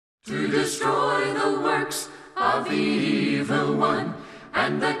to destroy the works of the evil one,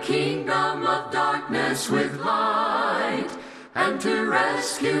 and the kingdom of darkness with light, and to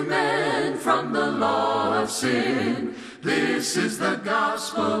rescue men from the law of sin. This is the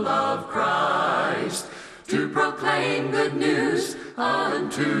gospel of Christ, to proclaim good news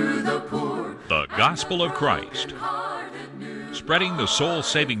unto the poor. The gospel of Christ, spreading the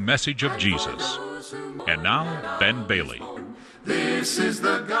soul-saving message of Jesus. And now, Ben Bailey. This is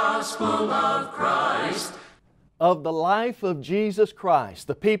the gospel of Christ. Of the life of Jesus Christ,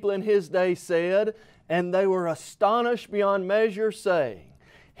 the people in His day said, and they were astonished beyond measure, saying,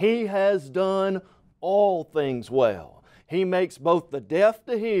 He has done all things well. He makes both the deaf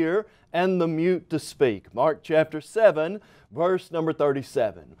to hear and the mute to speak. Mark chapter 7, verse number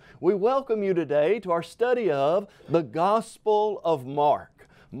 37. We welcome you today to our study of the Gospel of Mark.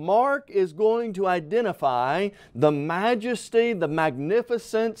 Mark is going to identify the majesty, the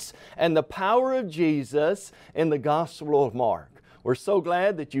magnificence, and the power of Jesus in the Gospel of Mark. We're so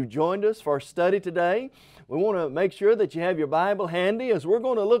glad that you joined us for our study today. We want to make sure that you have your Bible handy, as we're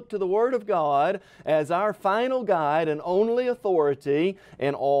going to look to the Word of God as our final guide and only authority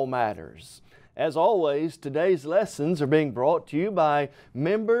in all matters. As always, today's lessons are being brought to you by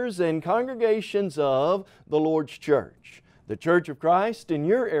members and congregations of the Lord's Church. The Church of Christ in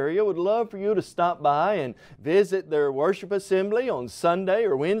your area would love for you to stop by and visit their worship assembly on Sunday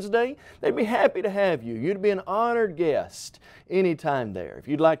or Wednesday. They'd be happy to have you. You'd be an honored guest anytime there. If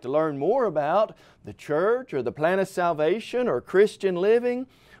you'd like to learn more about the church or the plan of salvation or Christian living,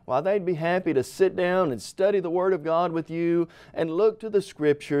 well, they'd be happy to sit down and study the Word of God with you and look to the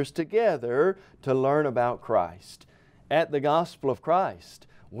Scriptures together to learn about Christ. At the Gospel of Christ,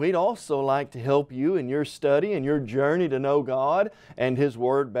 we'd also like to help you in your study and your journey to know God and His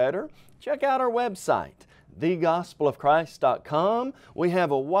Word better. Check out our website, thegospelofchrist.com. We have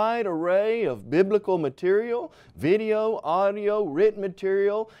a wide array of biblical material, video, audio, written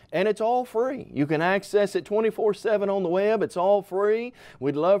material, and it's all free. You can access it 24/7 on the web. It's all free.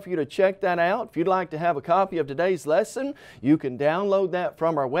 We'd love for you to check that out. If you'd like to have a copy of today's lesson, you can download that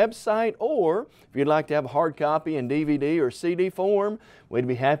from our website, or if you'd like to have a hard copy in DVD or CD form, we'd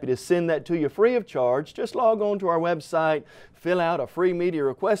be happy to send that to you free of charge. Just log on to our website, fill out a free media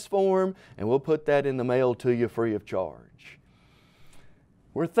request form, and we'll put that in the mail to you free of charge.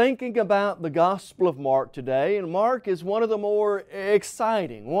 We're thinking about the Gospel of Mark today, and Mark is one of the more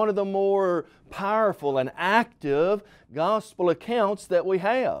exciting, one of the more powerful and active Gospel accounts that we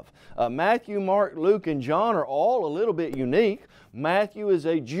have. Matthew, Mark, Luke, and John are all a little bit unique. Matthew is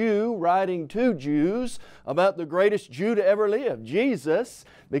a Jew writing to Jews about the greatest Jew to ever live, Jesus,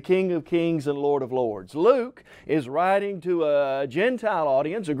 the King of Kings and Lord of Lords. Luke is writing to a Gentile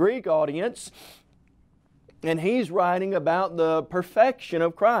audience, a Greek audience, and he's writing about the perfection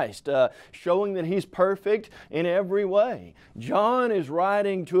of Christ, showing that He's perfect in every way. John is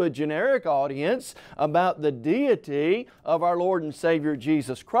writing to a generic audience about the deity of our Lord and Savior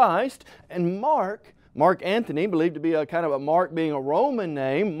Jesus Christ. And Mark Anthony, believed to be a kind of a Mark being a Roman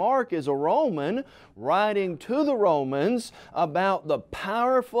name, Mark is a Roman writing to the Romans about the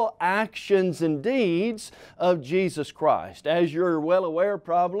powerful actions and deeds of Jesus Christ. As you're well aware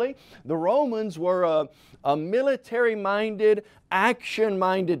probably, the Romans were a military-minded,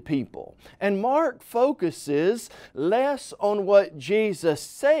 action-minded people. And Mark focuses less on what Jesus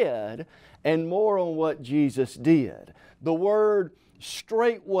said and more on what Jesus did. The word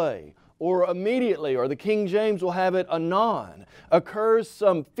straightway, or immediately, or the King James will have it anon, occurs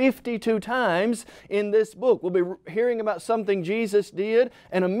some 52 times in this book. We'll be hearing about something Jesus did,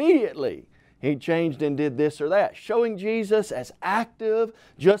 and immediately He changed and did this or that, showing Jesus as active,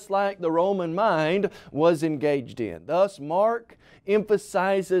 just like the Roman mind was engaged in. Thus, Mark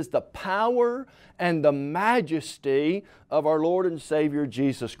emphasizes the power and the majesty of our Lord and Savior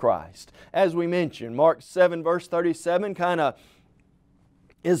Jesus Christ. As we mentioned, Mark 7 verse 37 kind of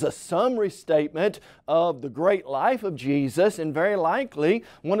is a summary statement of the great life of Jesus, and very likely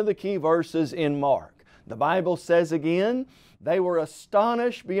one of the key verses in Mark. The Bible says again, they were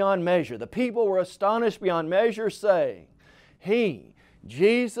astonished beyond measure. The people were astonished beyond measure, saying, He,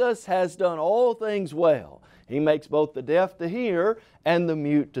 Jesus, has done all things well. He makes both the deaf to hear and the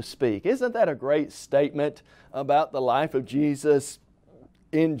mute to speak. Isn't that a great statement about the life of Jesus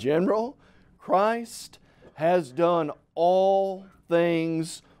in general? Christ has done all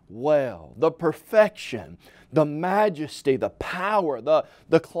things well. The perfection, the majesty, the power,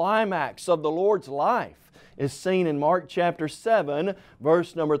 the climax of the Lord's life is seen in Mark chapter 7,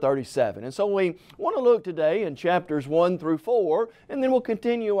 verse number 37. And so we want to look today in chapters 1 through 4, and then we'll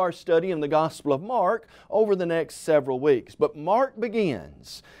continue our study in the Gospel of Mark over the next several weeks. But Mark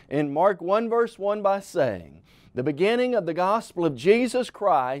begins in Mark 1 verse 1 by saying, the beginning of the gospel of Jesus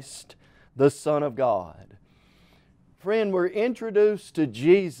Christ, the Son of God. Friend, we're introduced to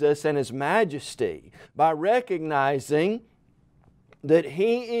Jesus and His majesty by recognizing that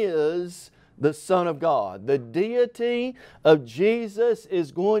He is the Son of God. The deity of Jesus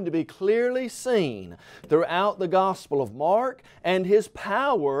is going to be clearly seen throughout the Gospel of Mark, and His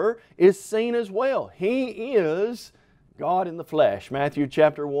power is seen as well. He is God in the flesh. Matthew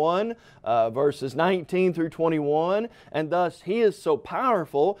chapter 1, verses 19 through 21. And thus He is so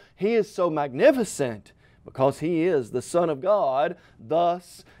powerful, He is so magnificent, because He is the Son of God,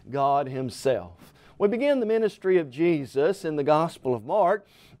 thus God Himself. We begin the ministry of Jesus in the Gospel of Mark,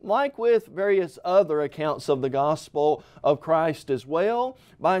 like with various other accounts of the Gospel of Christ as well,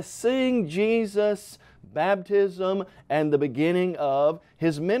 by seeing Jesus' baptism and the beginning of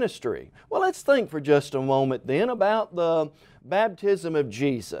His ministry. Well, let's think for just a moment then about the baptism of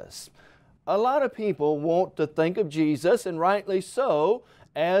Jesus. A lot of people want to think of Jesus, and rightly so,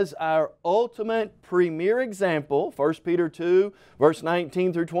 as our ultimate premier example. 1 Peter 2, verse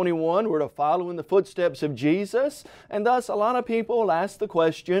 19 through 21, we're to follow in the footsteps of Jesus. And thus a lot of people ask the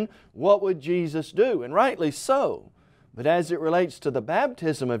question, what would Jesus do? And rightly so. But as it relates to the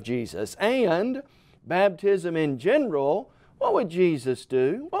baptism of Jesus and baptism in general, what would Jesus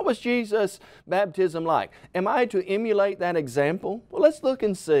do? What was Jesus' baptism like? Am I to emulate that example? Well, let's look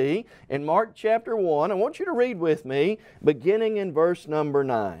and see in Mark chapter 1. I want you to read with me, beginning in verse number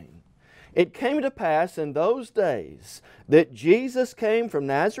 9. It came to pass in those days that Jesus came from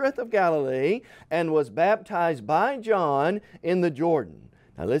Nazareth of Galilee and was baptized by John in the Jordan.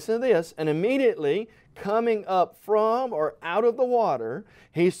 Now listen to this. And immediately coming up from or out of the water,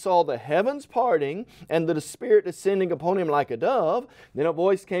 He saw the heavens parting and the Spirit descending upon Him like a dove. Then a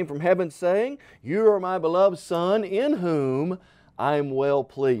voice came from heaven saying, You are my beloved Son, in whom I am well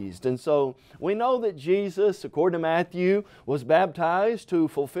pleased. And so we know that Jesus, according to Matthew, was baptized to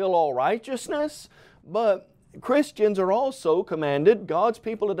fulfill all righteousness, but Christians are also commanded, God's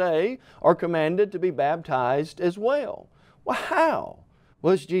people today are commanded to be baptized as well. Well, how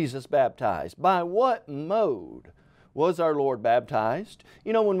was Jesus baptized? By what mode was our Lord baptized?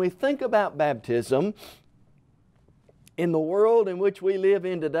 You know, when we think about baptism, in the world in which we live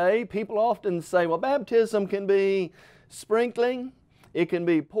in today, people often say, well, baptism can be sprinkling, it can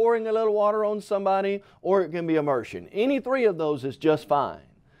be pouring a little water on somebody, or it can be immersion. Any three of those is just fine.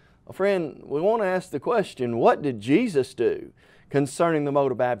 Well, friend, we want to ask the question, what did Jesus do concerning the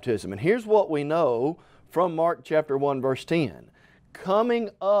mode of baptism? And here's what we know from Mark chapter 1, verse 10. Coming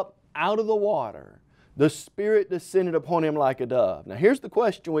up out of the water, the Spirit descended upon Him like a dove. Now here's the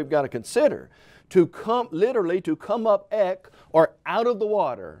question we've got to consider. Literally to come up or out of the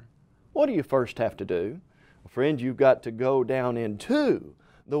water, what do you first have to do? Well, friend, you've got to go down into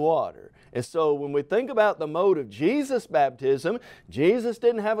the water. And so when we think about the mode of Jesus' baptism, Jesus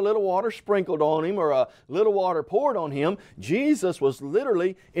didn't have a little water sprinkled on Him or a little water poured on Him. Jesus was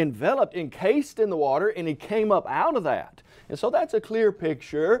literally enveloped, encased in the water, and He came up out of that. And so that's a clear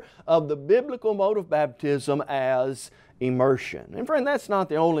picture of the biblical mode of baptism as immersion. And friend, that's not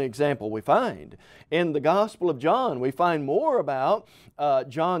the only example we find. In the Gospel of John, we find more about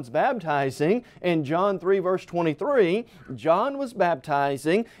John's baptizing. In John 3 verse 23, John was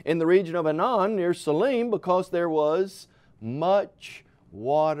baptizing in the region of Anan near Salim because there was much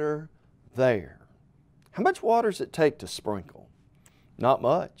water there. How much water does it take to sprinkle? Not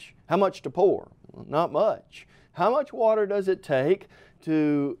much. How much to pour? Not much. How much water does it take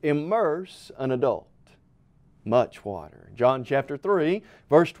to immerse an adult? Much water. John chapter 3,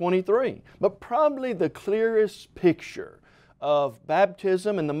 verse 23. But probably the clearest picture of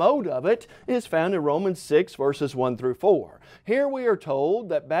baptism and the mode of it is found in Romans 6, verses 1 through 4. Here we are told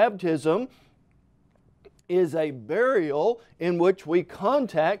that baptism is a burial in which we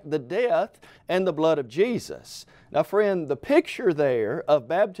contact the death and the blood of Jesus. Now friend, the picture there of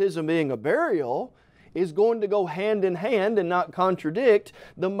baptism being a burial is going to go hand in hand and not contradict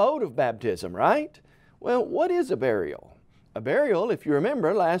the mode of baptism, right? Well, what is a burial? A burial, if you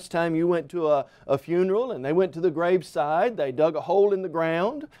remember, last time you went to a funeral and they went to the graveside, they dug a hole in the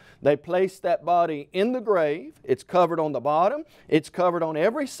ground, they placed that body in the grave, it's covered on the bottom, it's covered on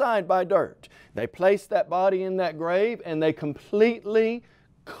every side by dirt. They placed that body in that grave and they completely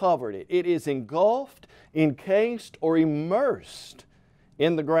covered it. It is engulfed, encased, or immersed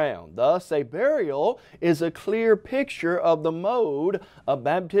in the ground. Thus, a burial is a clear picture of the mode of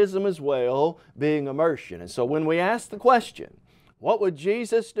baptism as well, being immersion. And so when we ask the question, what would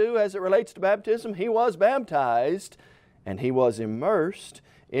Jesus do as it relates to baptism? He was baptized and He was immersed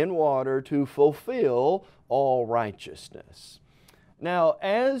in water to fulfill all righteousness. Now,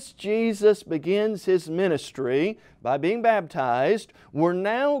 as Jesus begins His ministry by being baptized, we're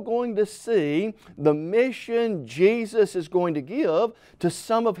now going to see the mission Jesus is going to give to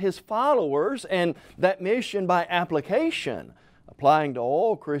some of His followers, and that mission by application, applying to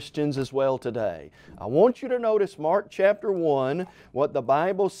all Christians as well today. I want you to notice Mark chapter 1, what the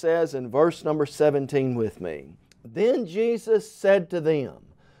Bible says in verse number 17 with me. Then Jesus said to them,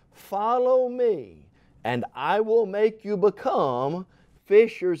 "Follow me, and I will make you become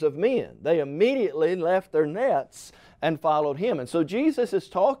fishers of men." They immediately left their nets and followed Him. And so Jesus is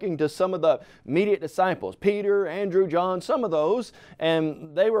talking to some of the immediate disciples, Peter, Andrew, John, some of those,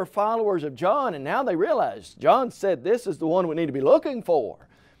 and they were followers of John, and now they realize, John said this is the one we need to be looking for.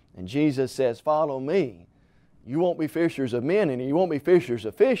 And Jesus says, "Follow me. You won't be fishers of men, and you won't be fishers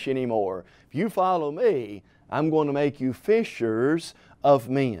of fish anymore. If you follow me, I'm going to make you fishers of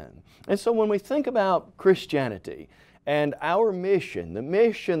men." And so when we think about Christianity and our mission, the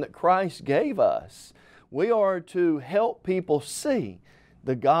mission that Christ gave us, we are to help people see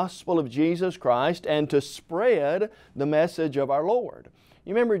the gospel of Jesus Christ and to spread the message of our Lord.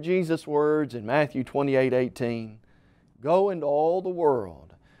 You remember Jesus' words in Matthew 28:18? "Go into all the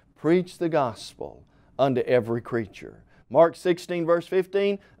world, preach the gospel unto every creature." Mark 16 verse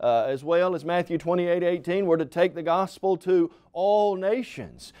 15, as well as Matthew 28:18, we're to take the gospel to all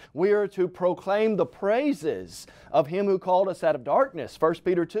nations. We are to proclaim the praises of Him who called us out of darkness, 1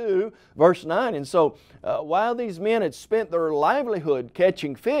 Peter 2 verse 9. And so while these men had spent their livelihood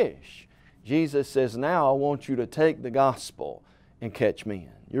catching fish, Jesus says, now I want you to take the gospel and catch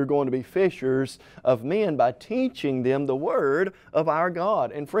men. You're going to be fishers of men by teaching them the Word of our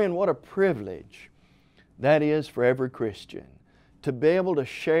God. And friend, what a privilege that is for every Christian, to be able to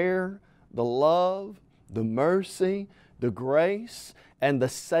share the love, the mercy, the grace, and the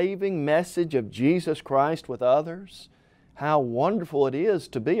saving message of Jesus Christ with others. How wonderful it is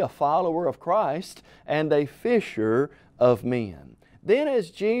to be a follower of Christ and a fisher of men. Then as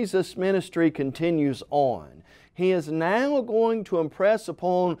Jesus' ministry continues on, He is now going to impress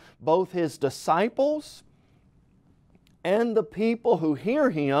upon both His disciples and the people who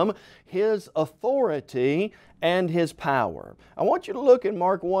hear Him His authority and His power. I want you to look at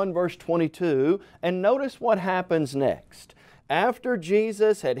Mark 1 verse 22 and notice what happens next. After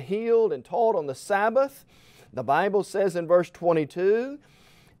Jesus had healed and taught on the Sabbath, the Bible says in verse 22,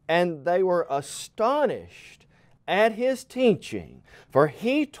 "And they were astonished at His teaching, for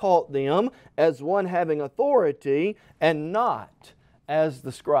He taught them as one having authority and not as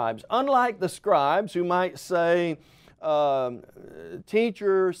the scribes." Unlike the scribes who might say,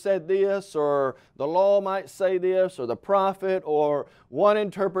 teacher said this, or the law might say this, or the prophet, or one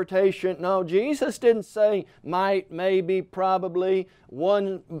interpretation. No, Jesus didn't say might, maybe, probably.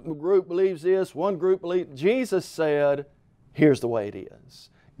 One group believes this, one group believes. Jesus said, here's the way it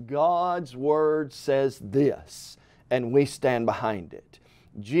is. God's Word says this, and we stand behind it.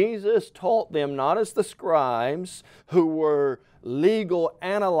 Jesus taught them not as the scribes who were legal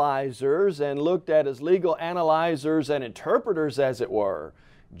analyzers and looked at as legal analyzers and interpreters as it were.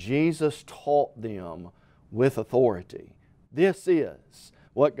 Jesus taught them with authority. This is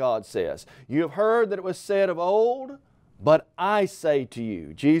what God says. "You have heard that it was said of old, but I say to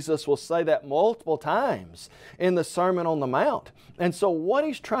you." Jesus will say that multiple times in the Sermon on the Mount. And so what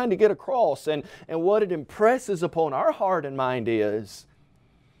He's trying to get across and what it impresses upon our heart and mind is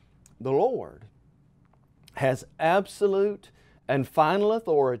the Lord has absolute and final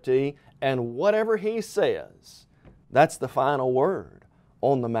authority, and whatever He says, that's the final word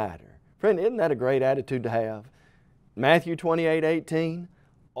on the matter. Friend, isn't that a great attitude to have? Matthew 28:18,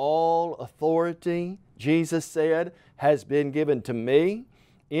 "All authority," Jesus said, "has been given to me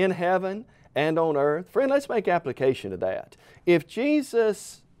in heaven and on earth." Friend, let's make application to that. If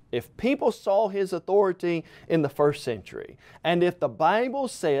people saw His authority in the first century, and if the Bible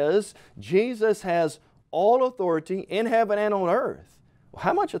says Jesus has all authority in heaven and on earth, well,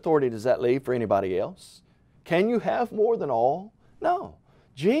 how much authority does that leave for anybody else? Can you have more than all? No.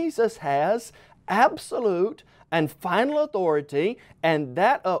 Jesus has absolute and final authority, and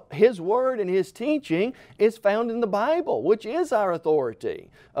that His Word and His teaching is found in the Bible, which is our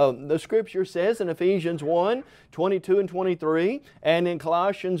authority. The Scripture says in Ephesians 1, 22 and 23, and in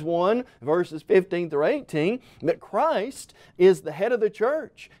Colossians 1, verses 15 through 18, that Christ is the head of the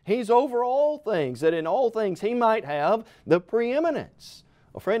church. He's over all things, that in all things He might have the preeminence.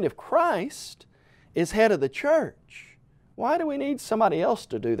 Well, friend, if Christ is head of the church, why do we need somebody else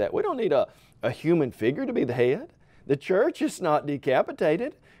to do that? We don't need a human figure to be the head. The church is not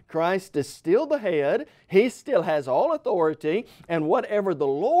decapitated. Christ is still the head. He still has all authority, and whatever the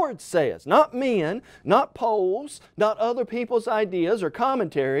Lord says, not men, not polls, not other people's ideas or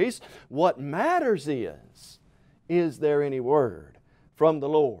commentaries, what matters is there any word from the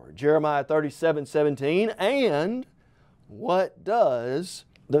Lord? Jeremiah 37:17, and what does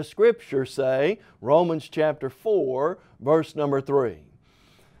the Scripture say? Romans chapter 4, verse number 3.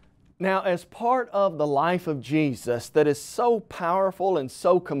 Now, as part of the life of Jesus that is so powerful and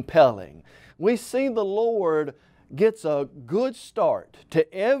so compelling, we see the Lord gets a good start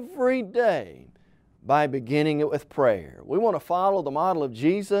to every day by beginning it with prayer. We want to follow the model of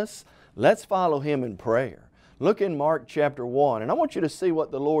Jesus. Let's follow Him in prayer. Look in Mark chapter 1, and I want you to see what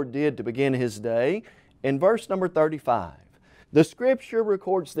the Lord did to begin His day in verse number 35. The Scripture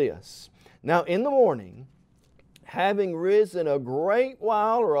records this: Now in the morning, having risen a great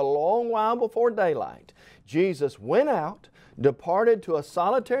while or a long while before daylight, Jesus went out, departed to a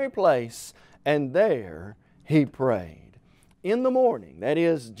solitary place, and there He prayed. In the morning, that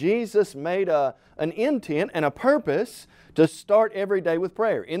is, Jesus made an intent and a purpose to start every day with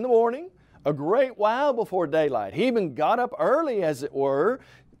prayer. In the morning, a great while before daylight. He even got up early, as it were.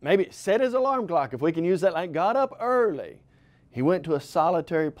 Maybe set his alarm clock, if we can use that, like got up early. He went to a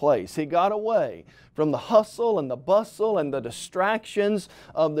solitary place. He got away from the hustle and the bustle and the distractions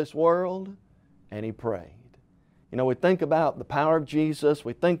of this world, and He prayed. You know, we think about the power of Jesus.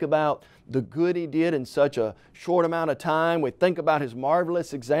 We think about the good He did in such a short amount of time. We think about His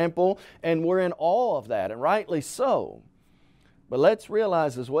marvelous example, and we're in awe of that, and rightly so. But let's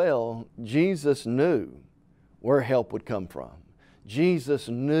realize as well, Jesus knew where help would come from. Jesus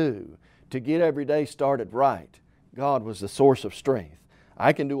knew to get every day started right, God was the source of strength.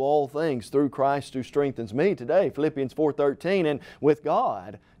 I can do all things through Christ who strengthens me today, Philippians 4:13, and with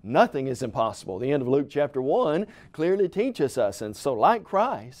God, nothing is impossible. The end of Luke chapter 1 clearly teaches us, and so like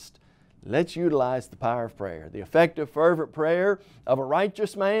Christ, let's utilize the power of prayer. The effective, fervent prayer of a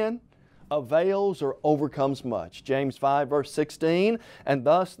righteous man avails or overcomes much. James 5 verse 16, and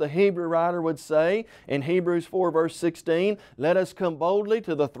thus the Hebrew writer would say in Hebrews 4 verse 16, let us come boldly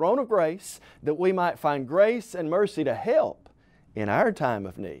to the throne of grace that we might find grace and mercy to help in our time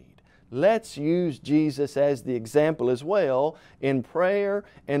of need. Let's use Jesus as the example as well in prayer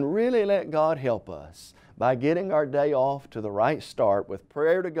and really let God help us by getting our day off to the right start with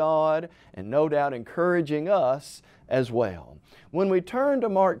prayer to God and no doubt encouraging us as well. When we turn to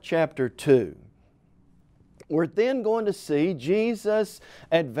Mark chapter 2, we're then going to see Jesus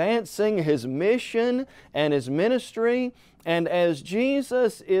advancing His mission and His ministry. And as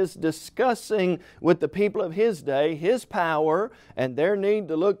Jesus is discussing with the people of His day His power and their need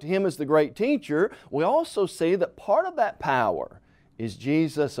to look to Him as the great teacher, we also see that part of that power is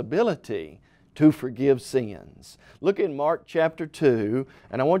Jesus' ability to forgive sins. Look in Mark chapter 2,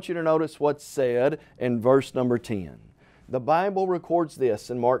 and I want you to notice what's said in verse number 10. The Bible records this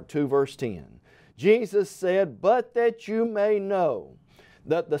in Mark 2 verse 10. Jesus said, but that you may know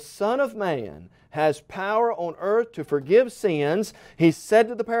that the Son of Man has power on earth to forgive sins, He said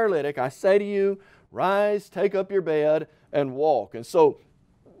to the paralytic, I say to you, rise, take up your bed, and walk. And so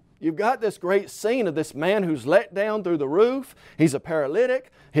you've got this great scene of this man who's let down through the roof. He's a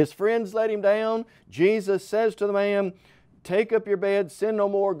paralytic. His friends let him down. Jesus says to the man, take up your bed, sin no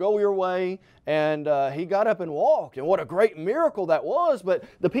more, go your way. And he got up and walked. And what a great miracle that was. But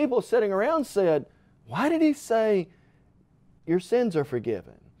the people sitting around said, why did He say, your sins are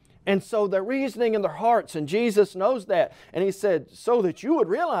forgiven? And so they're reasoning in their hearts, and Jesus knows that. And He said, so that you would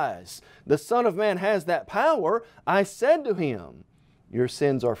realize the Son of Man has that power, I said to Him, your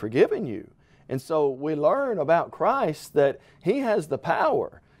sins are forgiven you. And so we learn about Christ that He has the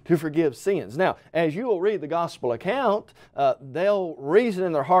power to forgive sins. Now, as you will read the gospel account, they'll reason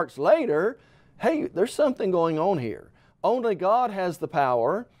in their hearts later, hey, there's something going on here. Only God has the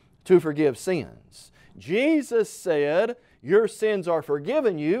power to forgive sins. Jesus said, your sins are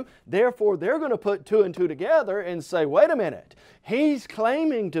forgiven you. Therefore, they're going to put two and two together and say, wait a minute, He's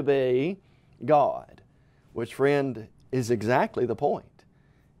claiming to be God. Which, friend, is exactly the point.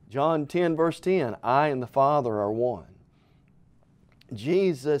 John 10 verse 10, I and the Father are one.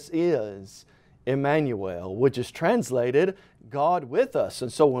 Jesus is Emmanuel, which is translated God with us.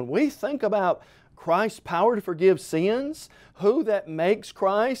 And so when we think about Christ's power to forgive sins, who that makes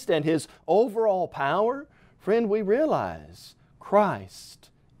Christ and His overall power, friend, we realize Christ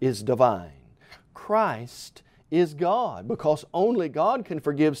is divine. Christ is God, because only God can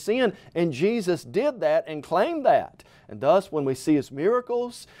forgive sin, and Jesus did that and claimed that. And thus, when we see His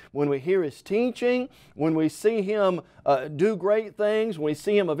miracles, when we hear His teaching, when we see Him do great things, when we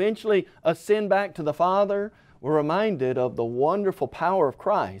see Him eventually ascend back to the Father, we're reminded of the wonderful power of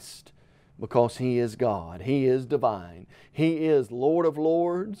Christ, because He is God. He is divine. He is Lord of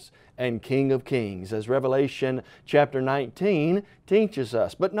lords and King of kings, as Revelation chapter 19 teaches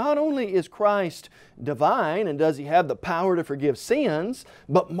us. But not only is Christ divine and does He have the power to forgive sins,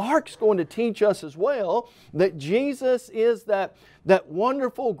 but Mark's going to teach us as well that Jesus is that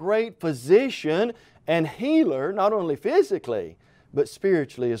wonderful great physician and healer, not only physically, but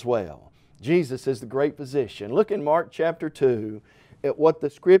spiritually as well. Jesus is the great physician. Look in Mark chapter 2 at what the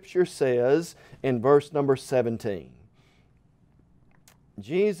Scripture says in verse number 17.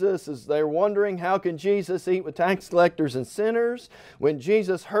 Jesus is there wondering, how can Jesus eat with tax collectors and sinners? When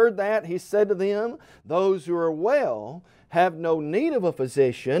Jesus heard that, He said to them, those who are well have no need of a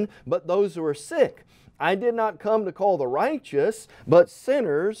physician, but those who are sick. I did not come to call the righteous, but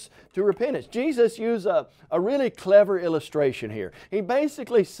sinners to repentance. Jesus used a really clever illustration here. He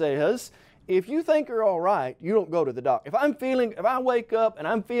basically says, if you think you're all right, you don't go to the doctor. If I wake up and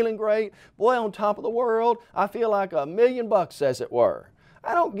I'm feeling great, boy, on top of the world, I feel like $1,000,000, as it were.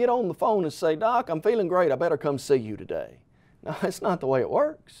 I don't get on the phone and say, Doc, I'm feeling great, I better come see you today. No, that's not the way it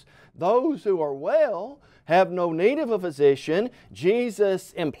works. Those who are well have no need of a physician.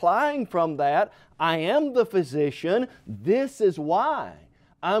 Jesus implying from that, I am the physician. This is why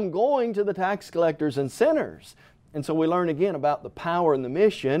I'm going to the tax collectors and sinners. And so we learn again about the power and the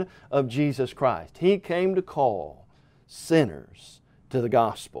mission of Jesus Christ. He came to call sinners to the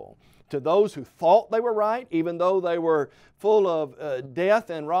gospel. To those who thought they were right, even though they were full of death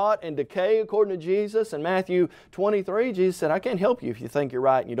and rot and decay, according to Jesus. In Matthew 23, Jesus said, I can't help you if you think you're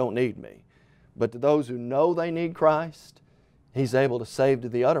right and you don't need me. But to those who know they need Christ, He's able to save to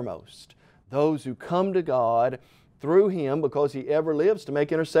the uttermost. Those who come to God through Him because He ever lives to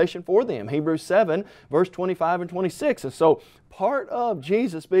make intercession for them. Hebrews 7, verse 25 and 26. And so part of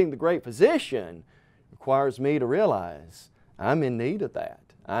Jesus being the great physician requires me to realize I'm in need of that.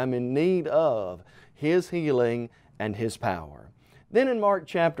 I'm in need of His healing and His power. Then in Mark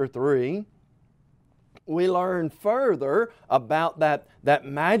chapter 3, we learn further about that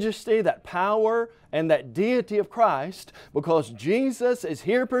majesty, that power, and that deity of Christ, because Jesus is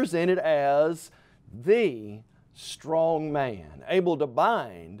here presented as the strong man, able to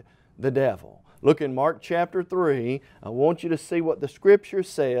bind the devil. Look in Mark chapter 3. I want you to see what the Scripture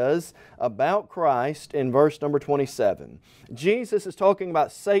says about Christ in verse number 27. Jesus is talking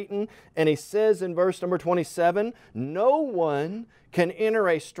about Satan, and He says in verse number 27, no one can enter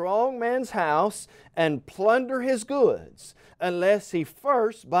a strong man's house and plunder his goods unless he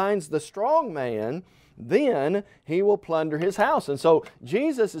first binds the strong man, then he will plunder his house. And so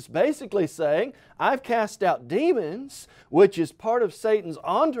Jesus is basically saying, I've cast out demons, which is part of Satan's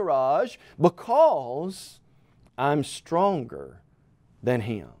entourage, because I'm stronger than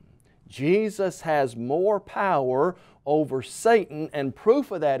him. Jesus has more power over Satan, and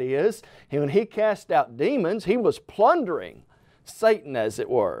proof of that is, when He cast out demons, He was plundering Satan, as it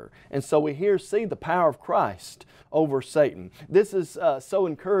were. And so we here see the power of Christ over Satan. This is so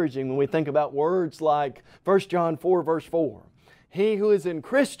encouraging when we think about words like 1 John 4 verse 4. He who is in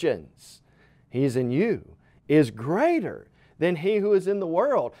Christians, he is in you, is greater than he who is in the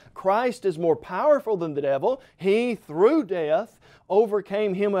world. Christ is more powerful than the devil. He, through death,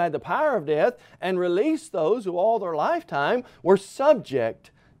 overcame him who had the power of death and released those who all their lifetime were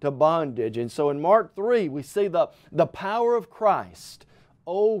subject to bondage. And so in Mark 3, we see the power of Christ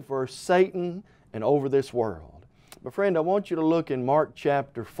over Satan and over this world. But friend, I want you to look in Mark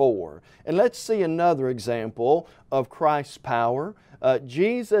chapter 4, and let's see another example of Christ's power.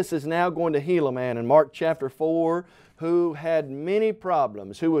 Jesus is now going to heal a man in Mark chapter 4 who had many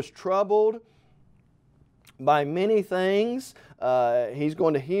problems, who was troubled by many things. He's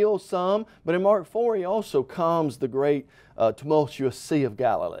going to heal some, but in Mark 4 He also calms the great tumultuous Sea of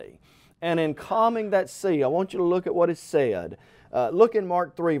Galilee. And in calming that sea, I want you to look at what is said. Look in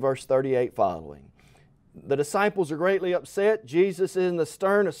Mark 3 verse 38 following. The disciples are greatly upset. Jesus is in the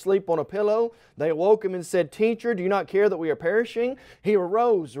stern asleep on a pillow. They awoke Him and said, Teacher, do you not care that we are perishing? He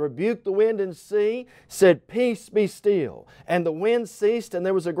arose, rebuked the wind and sea, said, Peace, be still. And the wind ceased, and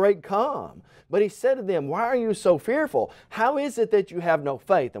there was a great calm. But He said to them, Why are you so fearful? How is it that you have no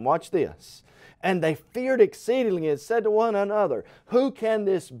faith? And watch this. And they feared exceedingly and said to one another, Who can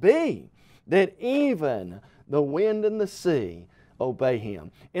this be, that even the wind and the sea obey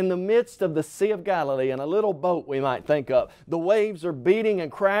Him. In the midst of the Sea of Galilee, in a little boat we might think of, the waves are beating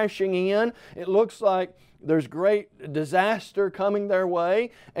and crashing in. It looks like there's great disaster coming their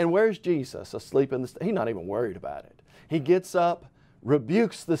way. And where's Jesus? Asleep in the sea. He's not even worried about it. He gets up,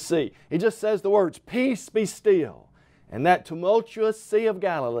 rebukes the sea. He just says the words, "Peace, be still." And that tumultuous Sea of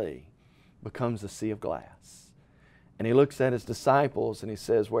Galilee becomes a sea of glass. And He looks at His disciples and He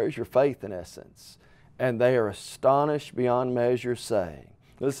says, "Where's your faith," in essence? And they are astonished beyond measure, saying,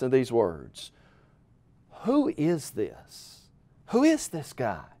 listen to these words, "Who is this? Who is this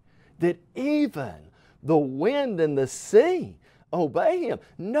guy that even the wind and the sea obey Him?"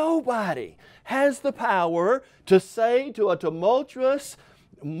 Nobody has the power to say to a tumultuous,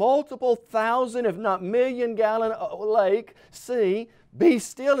 multiple thousand, if not million-gallon lake, sea, "Be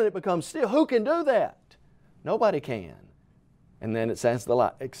still," and it becomes still. Who can do that? Nobody can. And then it says the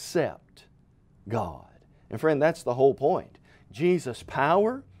lie, except God. And friend, that's the whole point. Jesus'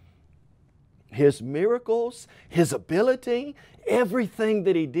 power, His miracles, His ability, everything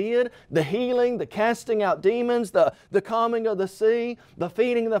that He did, the healing, the casting out demons, the calming of the sea, the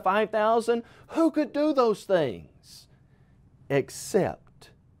feeding of the 5,000, who could do those things except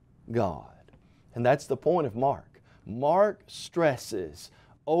God? And that's the point of Mark. Mark stresses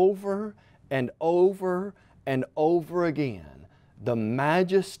over and over and over again the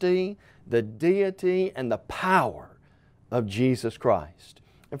majesty, the deity, and the power of Jesus Christ.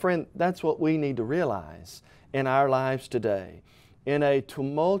 And friend, that's what we need to realize in our lives today. In a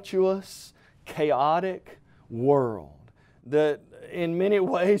tumultuous, chaotic world that in many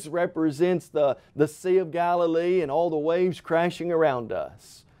ways represents the Sea of Galilee and all the waves crashing around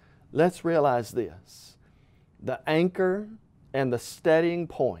us, let's realize this: the anchor and the steadying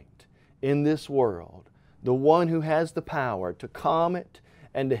point in this world, the one who has the power to calm it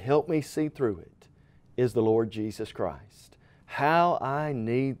and to help me see through it, is the Lord Jesus Christ. How I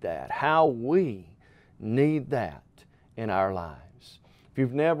need that. How we need that in our lives. If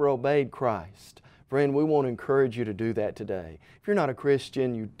you've never obeyed Christ, friend, we want to encourage you to do that today. If you're not a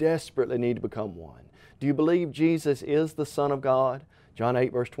Christian, you desperately need to become one. Do you believe Jesus is the Son of God? John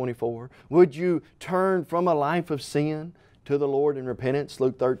 8, verse 24. Would you turn from a life of sin to the Lord in repentance?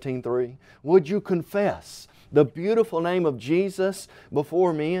 Luke 13:3. Would you confess the beautiful name of Jesus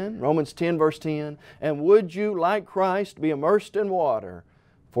before men? Romans 10, verse 10. And would you, like Christ, be immersed in water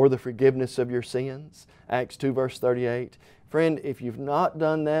for the forgiveness of your sins? Acts 2, verse 38. Friend, if you've not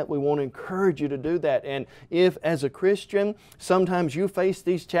done that, we want to encourage you to do that. And if, as a Christian, sometimes you face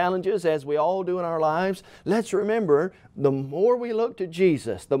these challenges, as we all do in our lives, let's remember, the more we look to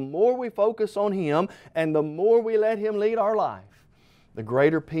Jesus, the more we focus on Him, and the more we let Him lead our life, the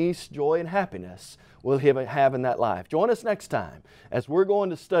greater peace, joy, and happiness we'll have in that life. Join us next time as we're going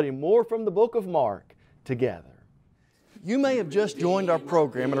to study more from the book of Mark together. You may have just joined our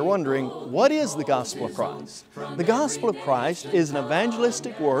program and are wondering, what is the Gospel of Christ? The Gospel of Christ is an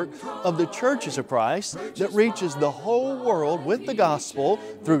evangelistic work of the churches of Christ that reaches the whole world with the Gospel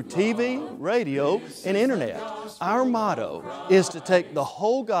through TV, radio, and internet. Our motto is to take the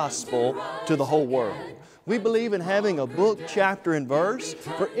whole Gospel to the whole world. We believe in having a book, chapter, and verse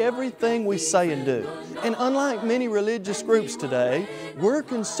for everything we say and do. And unlike many religious groups today, we're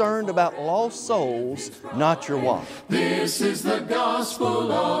concerned about lost souls, not your wife. This is the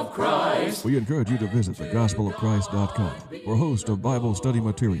gospel of Christ. We encourage you to visit thegospelofchrist.com for a host of Bible study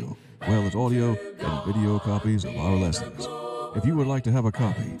material, well as audio and video copies of our lessons. If you would like to have a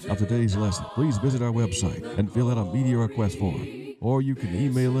copy of today's lesson, please visit our website and fill out a media request form. Or you can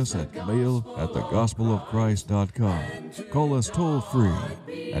email us at mail@thegospelofchrist.com. Call us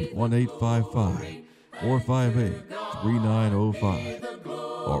toll-free at 1-855-458-3905.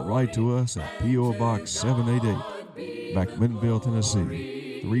 Or write to us at P.O. Box 788, McMinnville,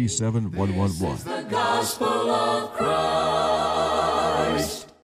 Tennessee, 37111. The gospel of Christ.